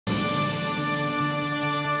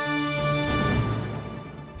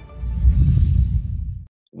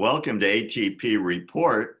Welcome to ATP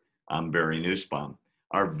Report. I'm Barry Nussbaum.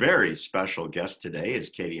 Our very special guest today is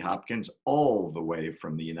Katie Hopkins, all the way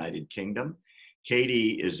from the United Kingdom.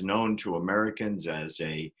 Katie is known to Americans as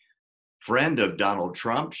a friend of Donald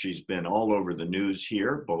Trump. She's been all over the news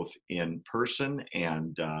here, both in person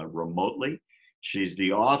and remotely. She's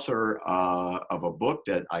the author of a book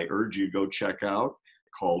that I urge you to go check out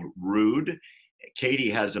called Rude. Katie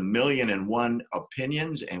has 1,000,001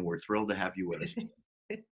 opinions, and we're thrilled to have you with us.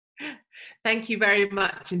 Thank you very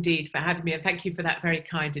much indeed for having me, and thank you for that very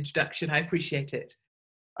kind introduction. I appreciate it.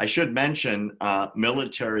 I should mention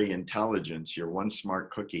military intelligence. You're one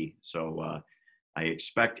smart cookie, so I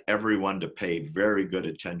expect everyone to pay very good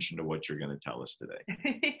attention to what you're going to tell us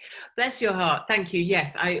today. Bless your heart. Thank you.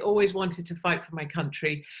 Yes, I always wanted to fight for my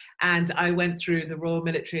country, and I went through the Royal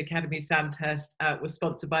Military Academy Sandhurst, was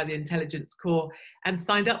sponsored by the Intelligence Corps, and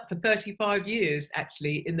signed up for 35 years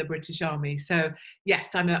actually in the British Army. So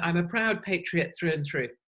yes, I'm a proud patriot through and through.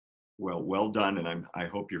 Well done, and I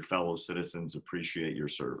hope your fellow citizens appreciate your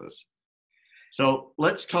service. So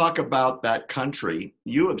let's talk about that country.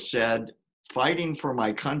 You have said, fighting for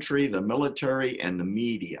my country, the military, and the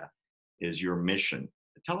media is your mission.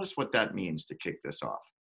 Tell us what that means to kick this off.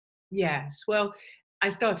 Yes, well, I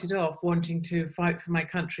started off wanting to fight for my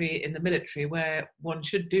country in the military, where one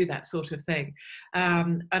should do that sort of thing.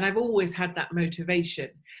 And I've always had that motivation.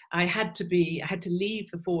 I had to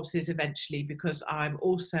leave the forces eventually because I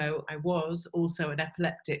was also an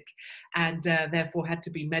epileptic, and therefore had to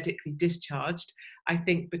be medically discharged. I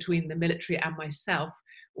think between the military and myself,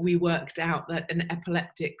 we worked out that an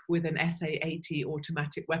epileptic with an SA-80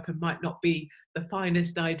 automatic weapon might not be the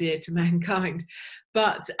finest idea to mankind.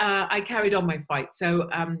 But I carried on my fight. So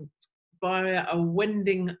via a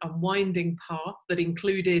winding path that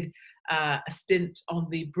included a stint on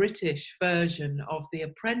the British version of The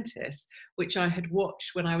Apprentice, which I had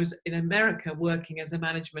watched when I was in America working as a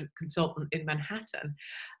management consultant in Manhattan.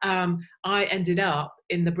 I ended up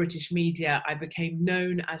in the British media. I became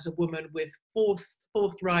known as a woman with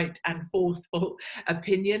forthright and forceful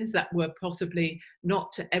opinions that were possibly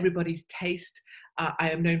not to everybody's taste. I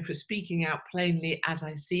am known for speaking out plainly as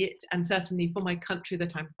I see it, and certainly for my country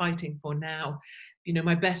that I'm fighting for now. You know,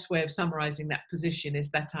 my best way of summarizing that position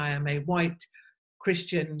is that I am a white,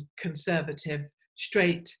 Christian, conservative,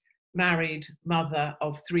 straight, married mother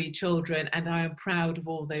of 3 children, and I am proud of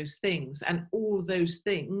all those things. And all those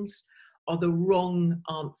things are the wrong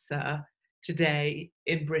answer today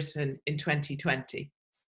in Britain in 2020.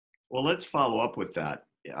 Well, let's follow up with that.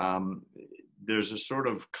 There's a sort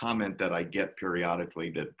of comment that I get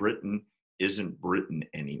periodically that Britain isn't Britain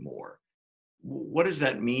anymore. What does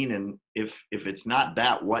that mean? And if it's not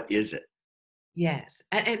that, what is it? Yes,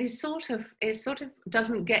 and it sort of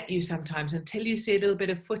doesn't get you sometimes until you see a little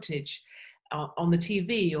bit of footage on the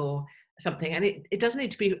TV or something. And it doesn't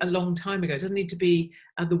need to be a long time ago. It doesn't need to be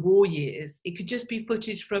the war years. It could just be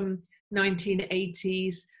footage from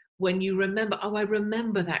 1980s when you remember, oh, I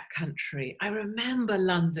remember that country. I remember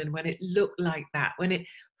London when it looked like that, when it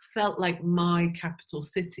felt like my capital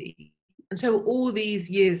city. And so all these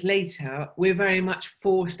years later, we're very much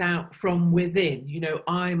forced out from within. You know,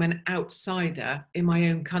 I'm an outsider in my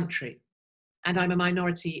own country, and I'm a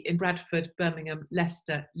minority in Bradford, Birmingham,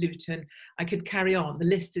 Leicester, Luton. I could carry on. The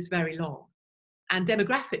list is very long. And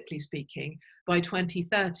demographically speaking, by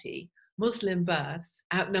 2030, Muslim births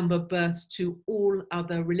outnumber births to all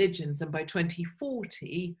other religions. And by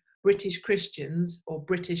 2040, British Christians, or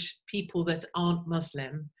British people that aren't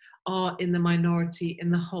Muslim, are in the minority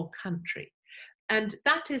in the whole country. And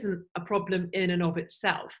that isn't a problem in and of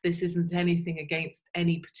itself. This isn't anything against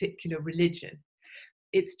any particular religion.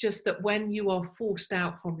 It's just that when you are forced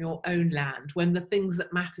out from your own land, when the things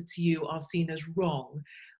that matter to you are seen as wrong,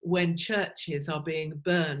 when churches are being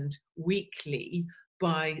burned weekly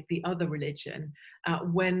by the other religion,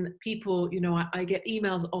 when people, you know, I get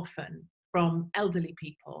emails often from elderly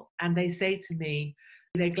people, and they say to me,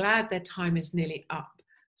 they're glad their time is nearly up,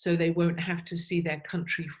 so they won't have to see their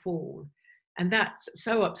country fall. And that's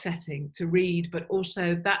so upsetting to read, but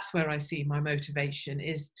also that's where I see my motivation,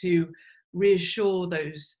 is to reassure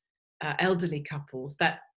those elderly couples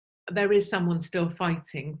that there is someone still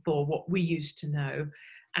fighting for what we used to know,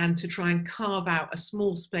 and to try and carve out a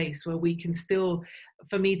small space where we can still,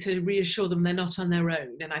 for me to reassure them they're not on their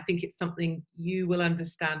own. And I think it's something you will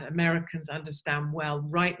understand, Americans understand well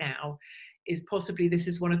right now, is possibly this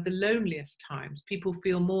is one of the loneliest times. People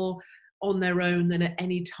feel more on their own than at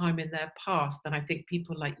any time in their past. And I think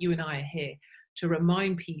people like you and I are here to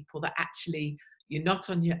remind people that actually you're not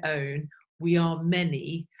on your own. We are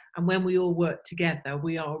many. And when we all work together,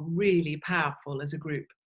 we are really powerful as a group.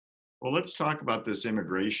 Well, let's talk about this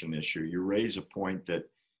immigration issue. You raise a point that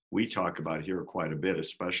we talk about here quite a bit,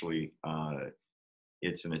 especially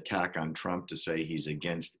it's an attack on Trump to say he's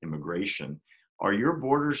against immigration. Are your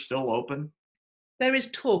borders still open? There is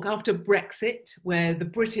talk after Brexit, where the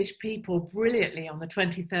British people brilliantly on the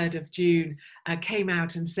 23rd of June came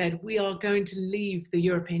out and said, we are going to leave the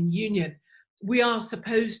European Union. We are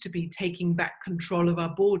supposed to be taking back control of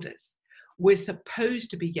our borders. We're supposed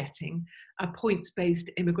to be getting a points-based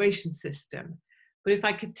immigration system. But if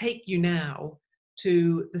I could take you now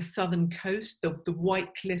to the southern coast, the White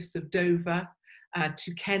Cliffs of Dover,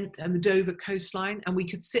 to Kent and the Dover coastline, and we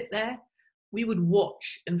could sit there, we would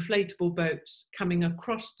watch inflatable boats coming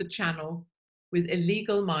across the channel with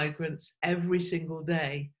illegal migrants every single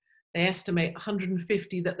day. They estimate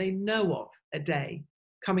 150 that they know of a day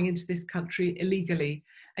coming into this country illegally.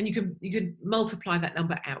 And you could multiply that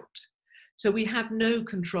number out. So we have no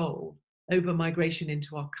control over migration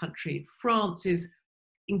into our country. France is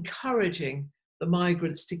encouraging the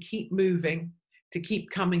migrants to keep moving, to keep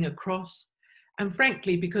coming across. And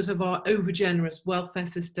frankly, because of our overgenerous welfare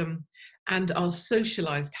system and our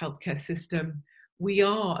socialized healthcare system, we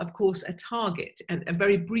are, of course, a target. And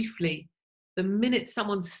very briefly, the minute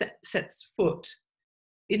someone sets foot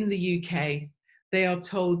in the UK, they are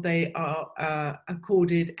told they are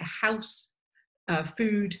accorded a house,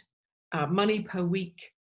 food, money per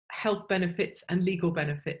week, health benefits and legal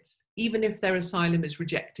benefits, even if their asylum is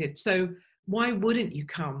rejected. So why wouldn't you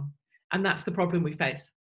come? And that's the problem we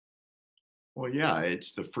face. Well, yeah,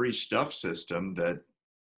 it's the free stuff system that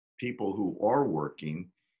people who are working,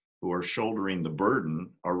 who are shouldering the burden,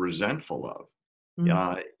 are resentful of.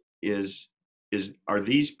 Mm. Uh, is are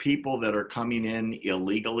these people that are coming in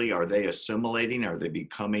illegally? Are they assimilating? Are they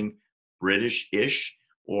becoming British-ish,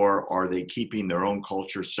 or are they keeping their own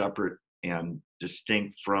culture separate and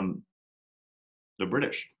distinct from the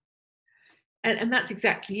British? And that's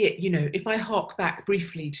exactly it. You know, if I hark back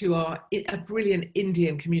briefly to a brilliant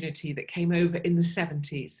Indian community that came over in the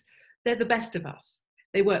 70s, they're the best of us.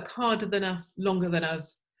 They work harder than us, longer than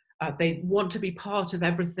us. They want to be part of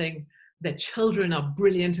everything. Their children are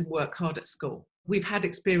brilliant and work hard at school. We've had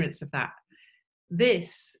experience of that.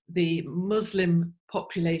 The Muslim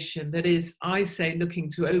population that is, I say,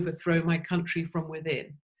 looking to overthrow my country from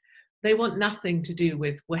within, they want nothing to do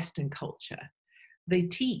with Western culture. They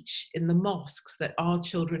teach in the mosques that our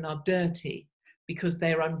children are dirty because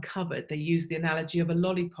they're uncovered. They use the analogy of a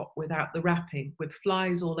lollipop without the wrapping, with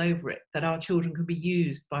flies all over it, that our children can be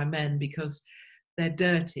used by men because they're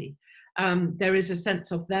dirty. There is a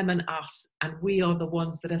sense of them and us, and we are the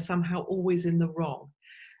ones that are somehow always in the wrong.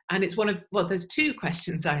 And it's well, there's two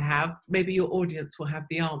questions I have. Maybe your audience will have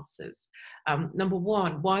the answers. Number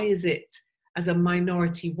one, why is it, as a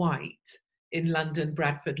minority white in London,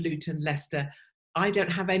 Bradford, Luton, Leicester, I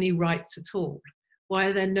don't have any rights at all? Why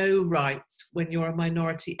are there no rights when you're a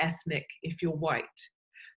minority ethnic if you're white?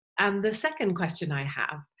 And the second question I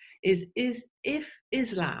have is if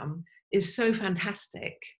Islam is so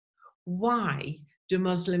fantastic, why do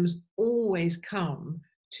Muslims always come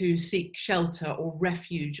to seek shelter or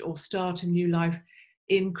refuge or start a new life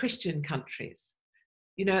in Christian countries?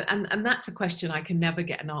 You know, and that's a question I can never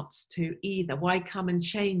get an answer to either. Why come and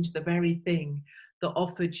change the very thing that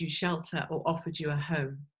offered you shelter or offered you a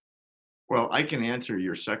home? Well, I can answer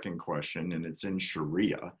your second question, and it's in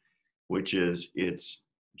Sharia, which is it's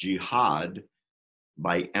jihad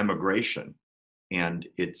by emigration. And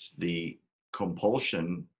it's the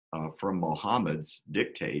compulsion from Muhammad's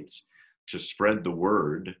dictates to spread the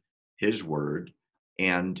word, his word,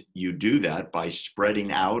 and you do that by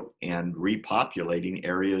spreading out and repopulating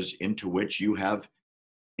areas into which you have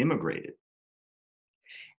immigrated.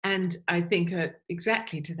 And I think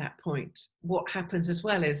exactly to that point, what happens as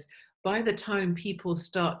well is by the time people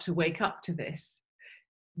start to wake up to this,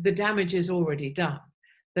 the damage is already done.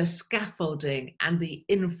 The scaffolding and the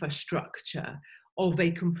infrastructure of a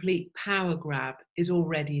complete power grab is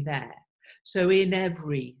already there. So in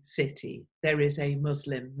every city, there is a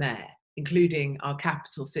Muslim mayor, including our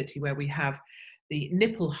capital city, where we have the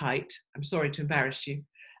nipple height, I'm sorry to embarrass you,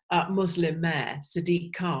 Muslim mayor,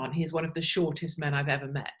 Sadiq Khan. He's one of the shortest men I've ever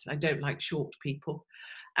met. I don't like short people.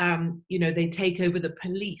 You know, they take over the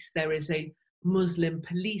police. There is a Muslim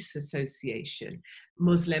police association,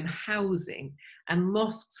 Muslim housing, and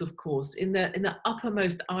mosques, of course. In the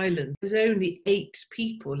uppermost islands, there's only 8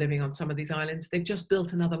 people living on some of these islands. They've just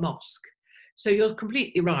built another mosque. So you're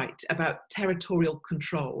completely right about territorial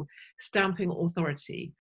control, stamping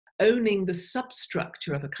authority, owning the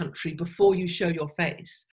substructure of a country before you show your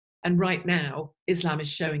face. And right now, Islam is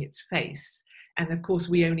showing its face. And of course,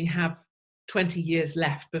 we only have 20 years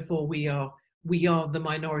left before we are we are the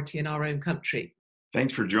minority in our own country.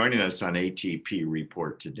 Thanks for joining us on ATP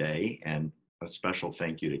Report today, and a special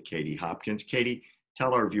thank you to Katie Hopkins. Katie,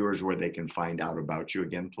 tell our viewers where they can find out about you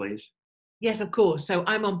again, please. Yes, of course. So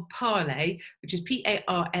I'm on Parler, which is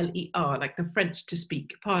Parler, like the French to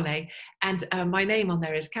speak, Parler. And my name on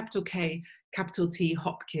there is capital K, capital T,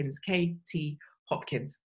 Hopkins, Katie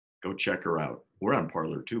Hopkins. Go check her out. We're on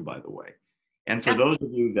Parler too, by the way. And for Yeah. those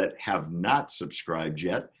of you that have not subscribed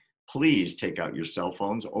yet, please take out your cell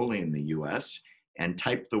phones, only in the US, and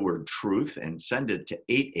type the word truth and send it to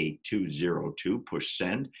 88202. Push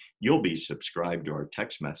send. You'll be subscribed to our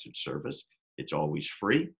text message service. It's always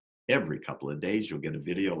free. Every couple of days, you'll get a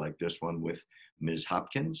video like this one with Ms.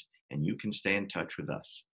 Hopkins, and you can stay in touch with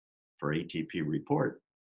us. For ATP Report,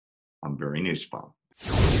 I'm Barry Nussbaum.